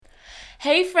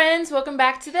Hey friends, welcome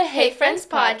back to the Hey Friends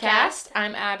podcast.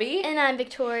 I'm Abby. And I'm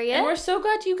Victoria. And we're so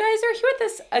glad you guys are here with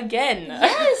us again.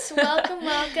 Yes, welcome.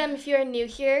 If you're new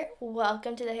here,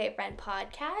 welcome to the Hey Friend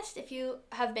podcast. If you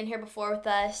have been here before with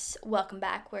us, welcome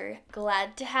back. We're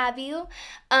glad to have you.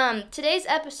 Today's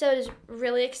episode is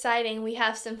really exciting. We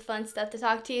have some fun stuff to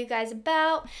talk to you guys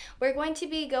about. We're going to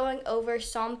be going over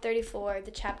Psalm 34, the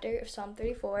chapter of Psalm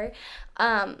 34.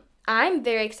 I'm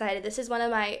very excited. This is one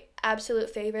of my absolute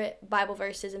favorite Bible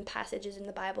verses and passages in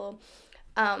the Bible.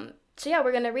 So yeah,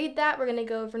 we're going to read that. We're going to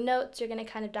go over notes. You're going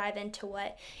to kind of dive into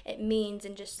what it means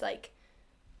and just like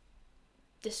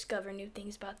discover new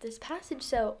things about this passage.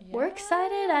 So We're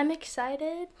excited. I'm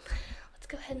excited. Let's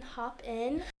go ahead and hop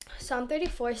in. Psalm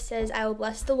 34 says, I will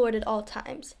bless the Lord at all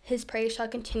times. His praise shall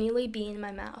continually be in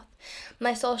my mouth.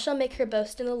 My soul shall make her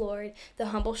boast in the Lord. The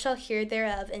humble shall hear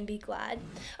thereof and be glad.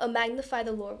 O magnify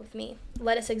the Lord with me.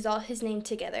 Let us exalt his name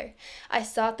together. I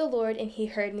sought the Lord, and he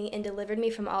heard me and delivered me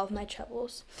from all of my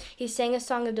troubles. He sang a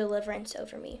song of deliverance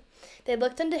over me. They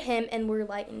looked unto him and were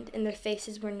lightened, and their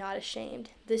faces were not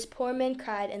ashamed. This poor man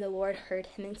cried, and the Lord heard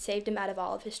him and saved him out of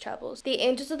all of his troubles. The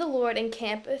angels of the Lord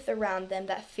encampeth around them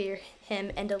that fear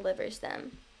him and delivers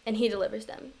them. And he delivers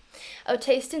them. O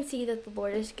taste and see that the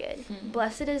Lord is good.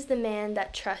 Blessed is the man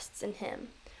that trusts in him.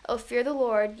 O fear the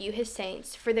Lord, you his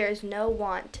saints, for there is no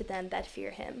want to them that fear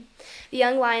him. The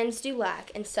young lions do lack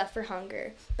and suffer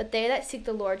hunger, but they that seek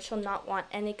the Lord shall not want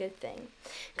any good thing.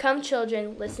 Come,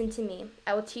 children, listen to me.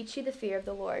 I will teach you the fear of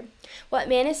the Lord. What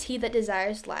man is he that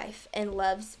desires life and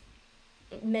loves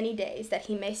many days, that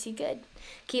he may see good?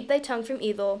 Keep thy tongue from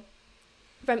evil,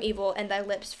 and thy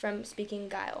lips from speaking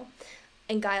guile.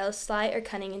 And guile is sly or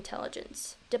cunning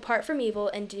intelligence. Depart from evil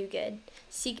and do good.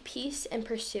 Seek peace and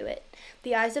pursue it.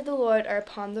 The eyes of the Lord are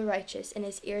upon the righteous, and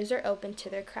his ears are open to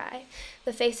their cry.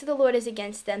 The face of the Lord is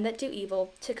against them that do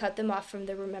evil, to cut them off from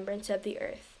the remembrance of the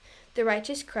earth. The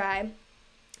righteous cry,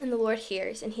 and the Lord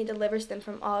hears, and he delivers them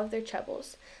from all of their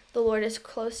troubles. The Lord is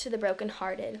close to the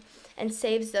brokenhearted, and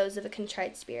saves those of a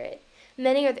contrite spirit.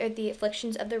 Many are the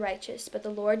afflictions of the righteous, but the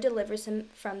Lord delivers them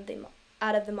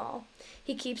out of them all.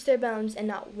 He keeps their bones, and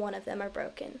not one of them are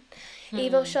broken.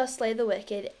 Evil shall slay the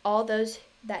wicked. All those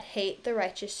that hate the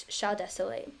righteous shall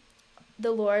desolate.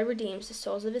 The Lord redeems the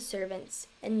souls of his servants,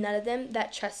 and none of them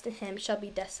that trust in him shall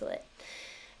be desolate.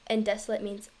 And desolate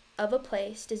means of a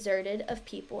place deserted of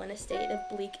people in a state of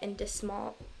bleak and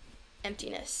dismal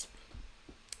emptiness.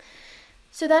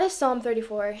 So that is Psalm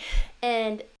 34,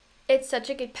 and it's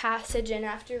such a good passage. And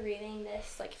after reading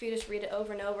this, like if you just read it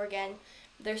over and over again,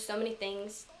 there's so many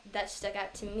things that stuck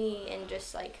out to me, and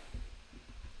just like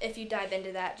if you dive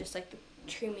into that, just like the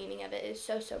true meaning of it is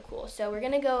so cool. So we're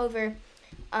gonna go over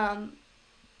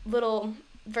little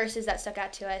verses that stuck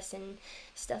out to us and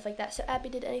stuff like that. So Abby,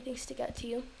 did anything stick out to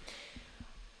you?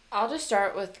 I'll just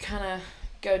start with kind of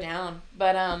go down,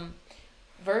 but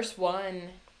verse 1,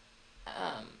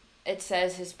 it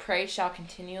says, his praise shall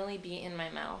continually be in my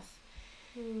mouth.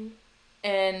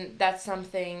 And that's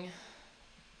something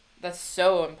that's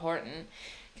so important,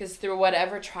 because through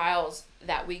whatever trials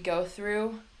that we go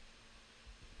through,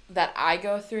 that I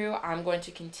go through, I'm going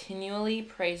to continually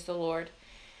praise the Lord,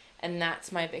 and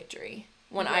that's my victory.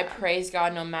 When I praise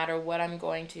God, no matter what I'm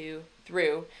going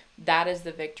through, that is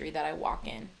the victory that I walk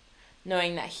in,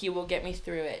 knowing that he will get me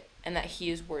through it, and that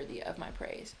he is worthy of my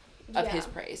praise, of his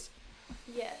praise.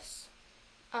 Yes.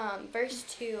 Verse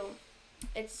 2,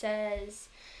 it says,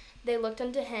 they looked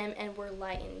unto him and were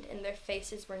lightened, and their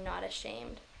faces were not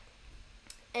ashamed.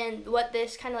 And what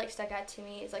this kind of like stuck out to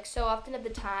me is like so often of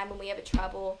the time when we have a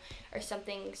trouble or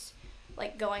something's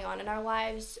like going on in our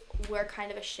lives, we're kind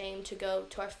of ashamed to go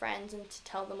to our friends and to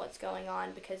tell them what's going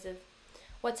on because of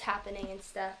what's happening and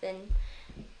stuff. And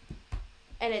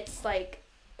it's like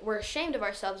we're ashamed of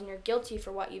ourselves and you're guilty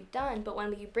for what you've done. But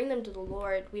when you bring them to the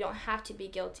Lord, we don't have to be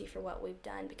guilty for what we've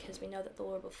done, because we know that the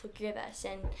Lord will forgive us.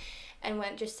 And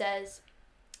when it just says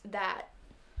that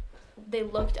they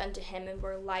looked unto him and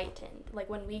were lightened, like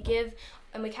when we give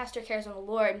and we cast our cares on the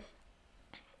Lord,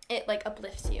 it like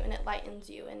uplifts you and it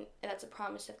lightens you, and that's a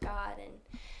promise of God.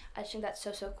 And I just think that's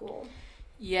so cool.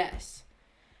 Yes.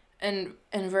 And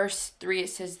in verse 3 it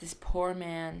says, this poor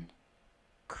man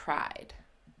cried.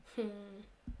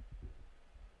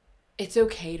 It's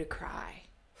okay to cry.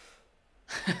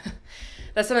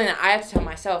 That's something that I have to tell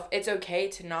myself. It's okay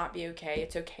to not be okay.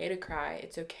 It's okay to cry.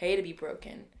 It's okay to be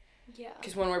broken. Yeah.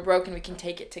 Because when we're broken, we can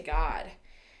take it to God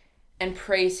and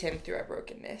praise him through our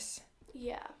brokenness.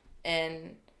 Yeah.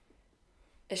 And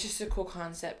it's just a cool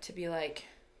concept to be like,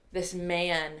 this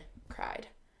man cried.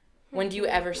 When do you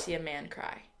ever see a man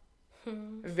cry?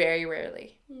 Very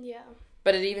rarely. Yeah.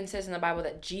 But it even says in the Bible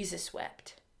that Jesus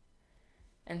wept.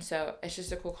 And so it's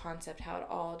just a cool concept how it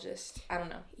all just, I don't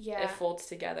know, Yeah. it folds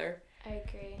together. I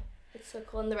agree. It's so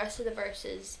cool. And the rest of the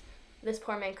verses, this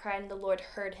poor man cried, and the Lord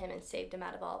heard him and saved him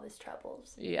out of all of his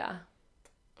troubles. Yeah.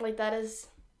 Like, that is...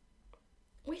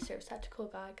 We serve such a cool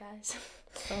God, guys.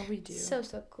 Oh, we do. So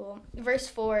cool. Verse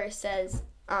 4 says,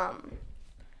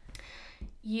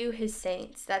 you, his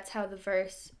saints. That's how the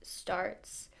verse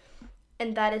starts.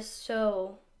 And that is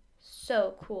so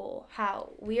cool,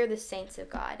 how we are the saints of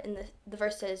God. And the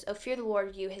verse says, oh, fear the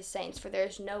Lord, you, his saints, for there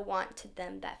is no want to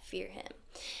them that fear him.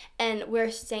 And we're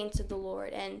saints of the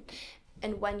Lord. And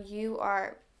when you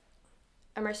are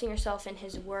immersing yourself in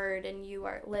his word and you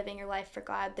are living your life for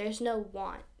God, there's no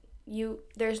want.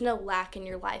 There's no lack in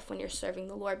your life when you're serving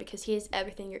the Lord, because he is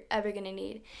everything you're ever going to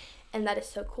need. And that is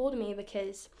so cool to me,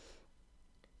 because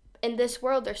in this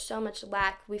world there's so much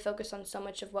lack. We focus on so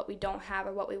much of what we don't have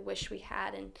or what we wish we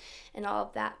had and all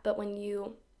of that. But when you're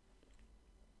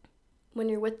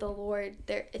with the Lord,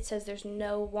 it says there's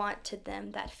no want to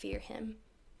them that fear him,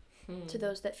 to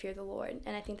those that fear the Lord.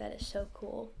 And I think that is so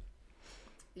cool.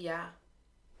 Yeah.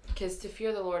 Because to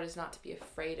fear the Lord is not to be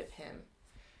afraid of him.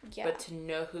 Yeah. But to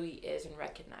know who he is and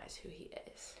recognize who he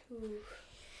is. Ooh.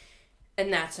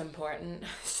 And that's important.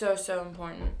 So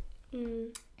important.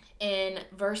 Mm. In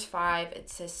verse 5, it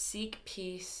says, seek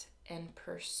peace and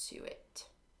pursue it.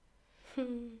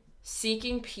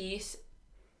 Seeking peace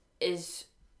is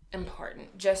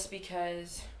important, just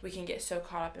because we can get so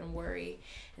caught up in worry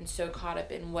and so caught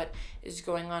up in what is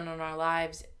going on in our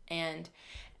lives. And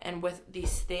with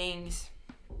these things,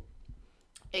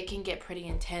 it can get pretty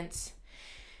intense.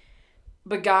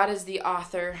 But God is the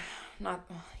author,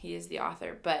 he is the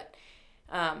author, but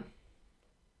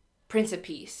Prince of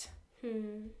Peace.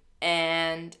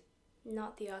 And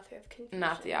not the author of confusion.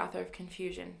 Not the author of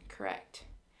confusion, correct.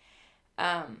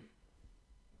 And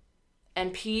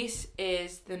peace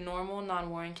is the normal,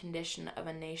 non-warring condition of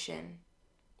a nation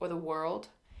or the world.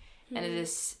 And it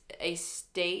is a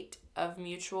state of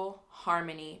mutual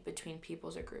harmony between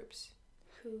peoples or groups.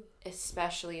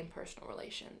 Especially in personal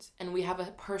relations. And we have a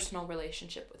personal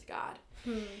relationship with God.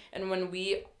 And when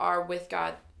we are with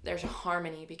God, there's a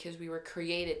harmony, because we were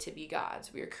created to be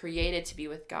God's. We were created to be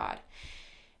with God.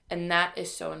 And that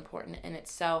is so important in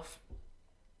itself,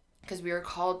 because we are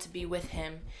called to be with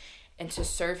him and to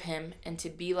serve him and to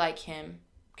be like him,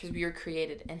 because we were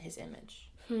created in his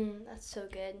image. That's so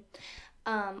good.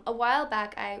 A while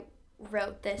back, I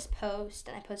wrote this post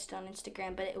and I posted it on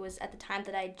Instagram, but it was at the time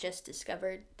that I just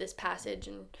discovered this passage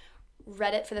and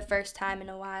read it for the first time in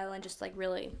a while and just like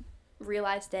really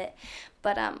realized it.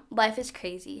 But life is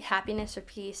crazy. Happiness or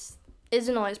peace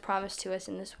isn't always promised to us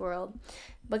in this world,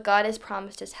 but God has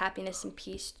promised us happiness and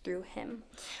peace through him.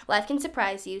 Life can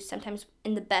surprise you, sometimes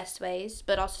in the best ways,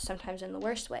 but also sometimes in the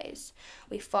worst ways.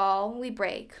 We fall, we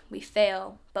break, we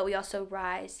fail, but we also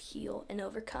rise, heal, and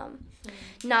overcome.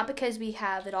 Not because we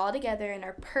have it all together and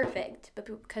are perfect, but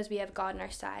because we have God on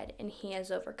our side, and he has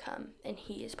overcome, and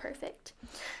he is perfect.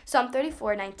 Psalm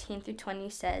 34:19-20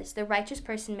 says, the righteous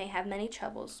person may have many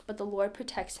troubles, but the Lord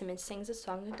protects him and sings a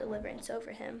song of deliverance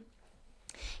over him.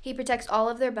 He protects all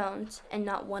of their bones, and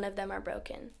not one of them are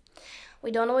broken.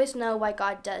 We don't always know why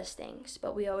God does things,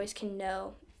 but we always can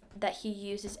know that he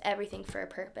uses everything for a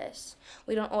purpose.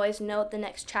 We don't always know what the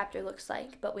next chapter looks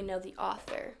like, but we know the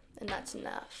author, and that's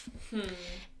enough.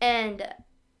 And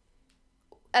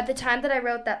at the time that I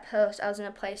wrote that post, I was in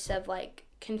a place of like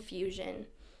confusion,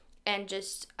 and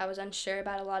just I was unsure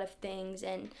about a lot of things.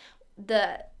 And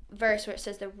the verse where it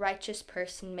says the righteous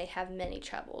person may have many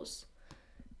troubles.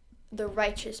 The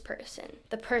righteous person,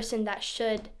 the person that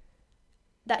should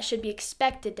be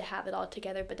expected to have it all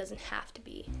together but doesn't have to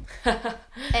be.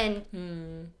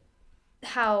 And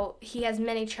how he has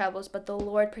many troubles, but the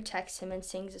Lord protects him and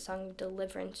sings a song of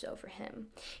deliverance over him.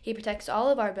 He protects all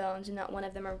of our bones, and not one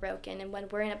of them are broken. And when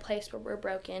we're in a place where we're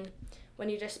broken, when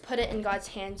you just put it in God's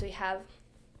hands, we have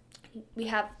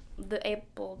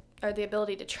the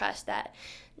ability to trust that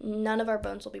none of our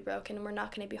bones will be broken and we're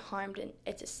not going to be harmed, and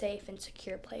it's a safe and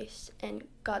secure place in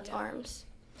God's arms.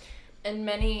 And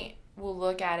many will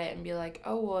look at it and be like,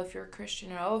 oh, well, if you're a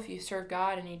Christian, or oh, if you serve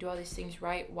God and you do all these things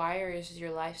right, why is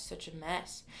your life such a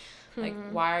mess? Like,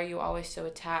 why are you always so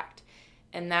attacked?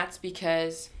 And that's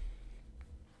because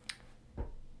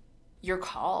you're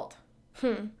called.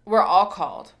 We're all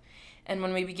called. And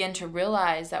when we begin to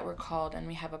realize that we're called and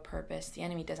we have a purpose, the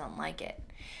enemy doesn't like it.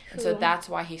 And so that's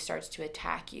why he starts to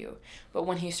attack you. But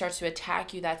when he starts to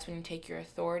attack you, that's when you take your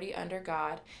authority under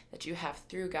God that you have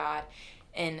through God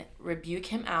and rebuke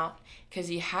him out, because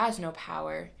he has no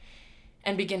power.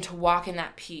 and begin to walk in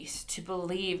that peace, to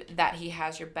believe that he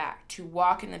has your back, to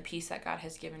walk in the peace that God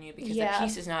has given you, because the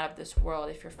peace is not of this world.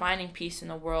 If you're finding peace in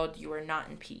the world, you are not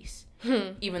in peace,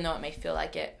 even though it may feel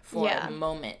like it for a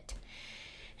moment.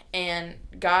 And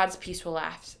God's peace will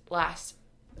last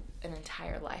an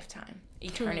entire lifetime,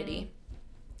 eternity,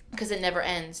 because it never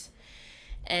ends.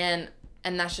 And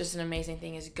that's just an amazing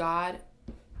thing, is God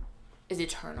is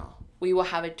eternal. We will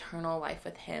have eternal life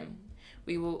with him.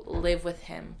 We will live with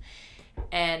him,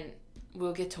 and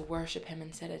we'll get to worship him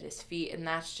and sit at his feet. And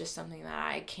that's just something that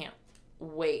I can't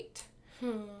wait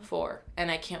for.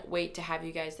 And I can't wait to have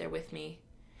you guys there with me.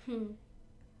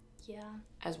 Yeah.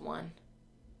 As one.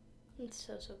 It's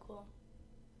so cool.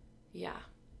 Yeah.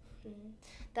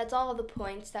 That's all the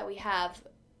points that we have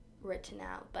written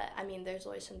out. But, I mean, there's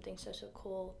always something so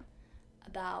cool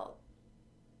about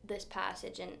this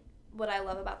passage. And what I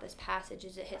love about this passage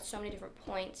is it hits so many different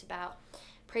points about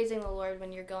praising the Lord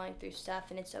when you're going through stuff,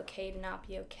 and it's okay to not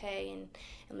be okay, and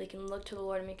we can look to the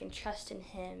Lord and we can trust in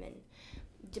him and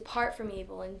depart from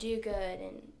evil and do good,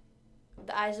 and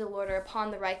the eyes of the Lord are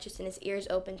upon the righteous and his ears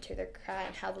open to their cry,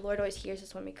 and how the Lord always hears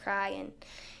us when we cry, and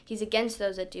he's against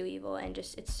those that do evil. And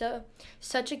just it's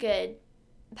such a good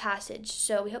passage.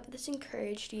 So we hope that this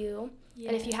encouraged you. Yes.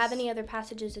 And if you have any other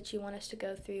passages that you want us to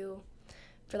go through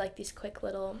for like these quick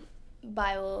little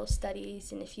Bible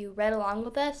studies, and if you read along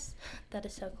with us, that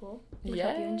is so cool. We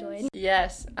hope you enjoyed.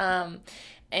 Yes.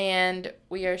 And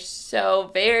we are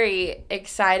so very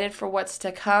excited for what's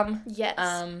to come. Yes.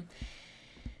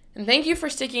 And thank you for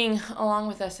sticking along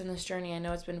with us in this journey. I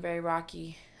know it's been very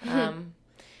rocky,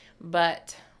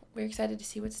 but we're excited to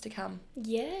see what's to come.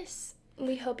 Yes.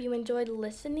 We hope you enjoyed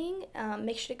listening.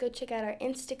 Make sure to go check out our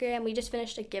Instagram. We just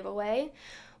finished a giveaway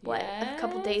a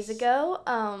couple days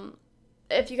ago.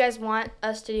 If you guys want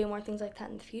us to do more things like that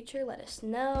in the future, let us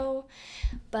know.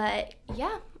 But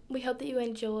yeah, we hope that you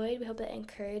enjoyed. We hope that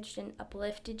encouraged and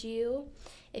uplifted you.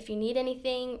 If you need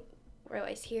anything, we're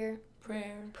always here.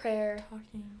 Prayer.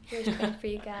 Talking. We're always praying for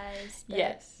you guys.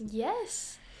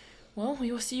 Yes. Well, we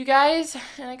will see you guys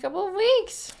in a couple of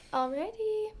weeks.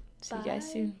 Alrighty. See you guys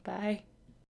soon. Bye.